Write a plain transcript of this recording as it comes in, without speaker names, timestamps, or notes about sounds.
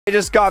I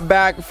just got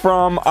back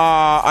from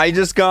I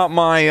just got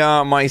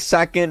my my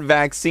second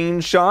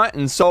vaccine shot,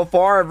 and so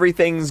far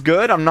everything's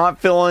good. I'm not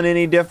feeling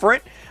any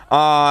different.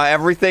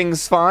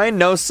 Everything's fine,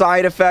 no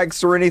side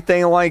effects or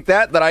anything like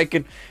that I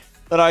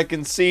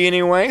can see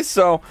anyway.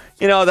 So,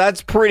 you know,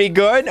 that's pretty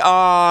good.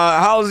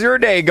 How's your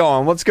day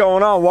going? What's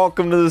going on?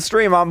 Welcome to the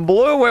stream. I'm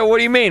blue. Wait, what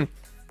do you mean?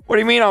 What do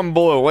you mean I'm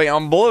blue? Wait,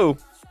 I'm blue.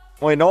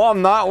 Wait, no,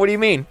 I'm not. What do you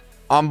mean?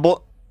 I'm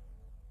blue.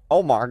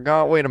 Oh my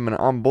god, wait a minute.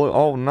 I'm blue.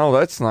 Oh no,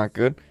 that's not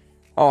good.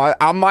 Oh,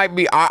 I might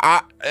be.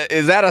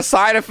 Is that a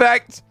side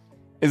effect?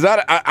 Is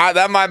that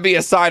that might be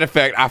a side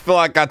effect? I feel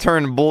like I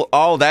turned blue.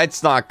 Oh,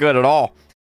 that's not good at all.